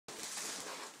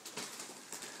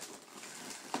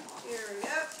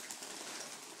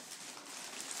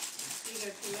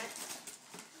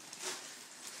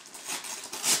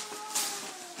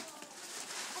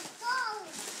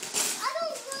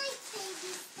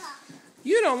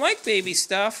You don't like baby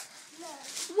stuff? No.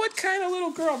 What kind of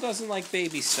little girl doesn't like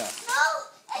baby stuff? No,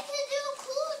 I can do a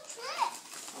cool trick.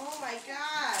 Oh my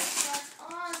gosh, that's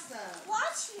awesome.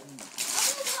 Watch you.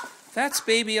 That's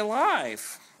baby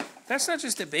alive. That's not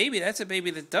just a baby, that's a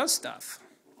baby that does stuff.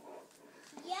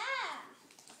 Yeah.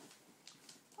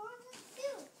 What does it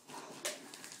do?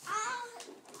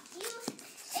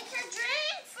 It can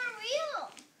drink for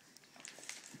real.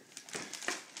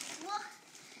 Look,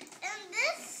 and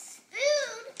this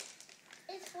spoon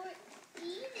is for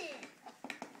eating.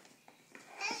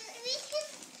 And we can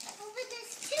open this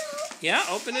too. Yeah,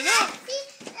 open it up. See,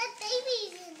 that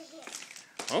baby's in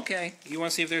here. Okay, you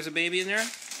want to see if there's a baby in there? There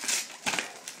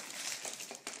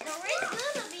is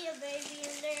gonna be a baby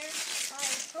in there.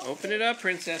 Open it up,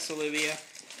 Princess Olivia.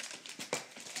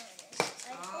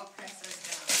 Oh, Princess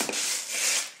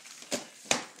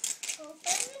Open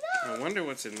it up. I wonder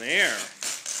what's in there.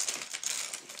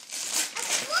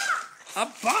 A A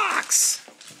box. box!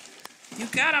 You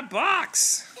got a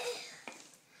box!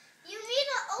 You need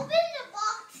to open the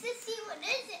box to see what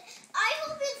is it. I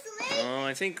hope it's late. Oh,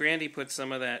 I think Grandy put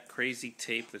some of that crazy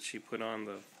tape that she put on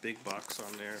the big box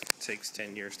on there. It takes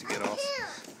 10 years to get off.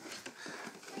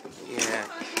 Yeah,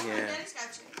 yeah. Daddy's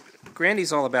got you.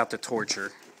 Grandy's all about the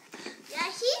torture. Yeah,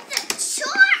 he's a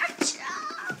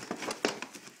torture.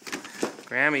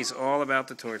 Grammy's all about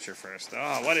the torture first.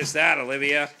 Oh, what is that,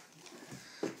 Olivia?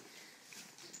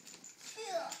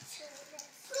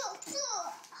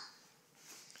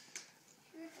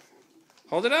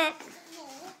 Hold it up.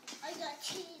 I got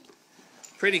cheese.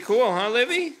 Pretty cool, huh,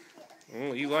 Livy?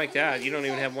 Oh, you like that. You don't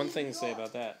even have one thing to say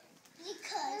about that.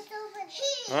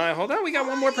 Because All right, hold on. We got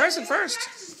one more present first.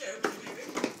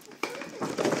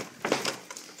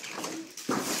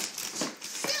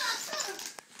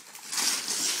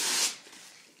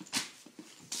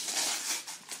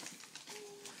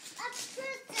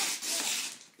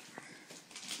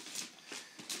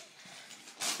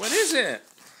 What is it?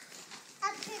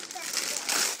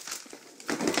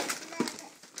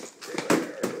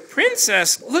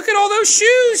 Princess, look at all those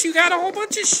shoes. You got a whole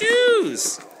bunch of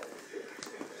shoes.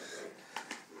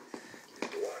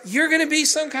 You're going to be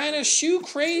some kind of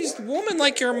shoe-crazed woman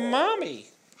like your mommy.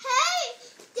 Hey,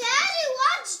 Daddy,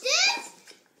 watch this.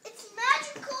 It's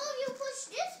magical if you push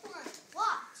this one.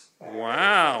 Watch.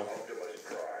 Wow.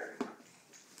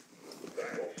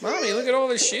 Mommy, look at all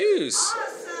the shoes.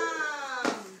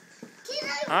 Awesome. Can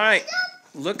I All right, put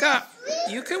up? look up.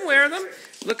 You can wear them.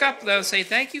 Look up, though. Say,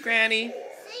 thank you, Granny.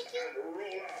 Thank you.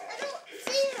 I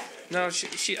don't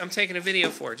see her. No, I'm taking a video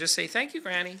for her. Just say, thank you,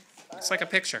 Granny. It's like a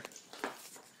picture.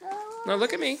 No,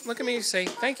 look at me. Look at me. Say,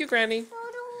 thank you, Granny.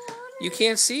 You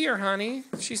can't see her, honey.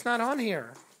 She's not on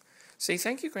here. Say,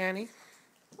 thank you, Granny.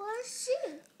 Where is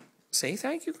she? Say,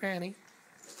 thank you, Granny.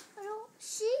 I don't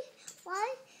see.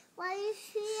 Why is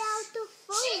she out the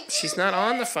phone? She's not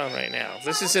on the phone right now.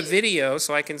 This is a video,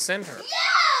 so I can send her.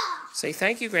 Yeah! Say,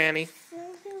 thank you, Granny.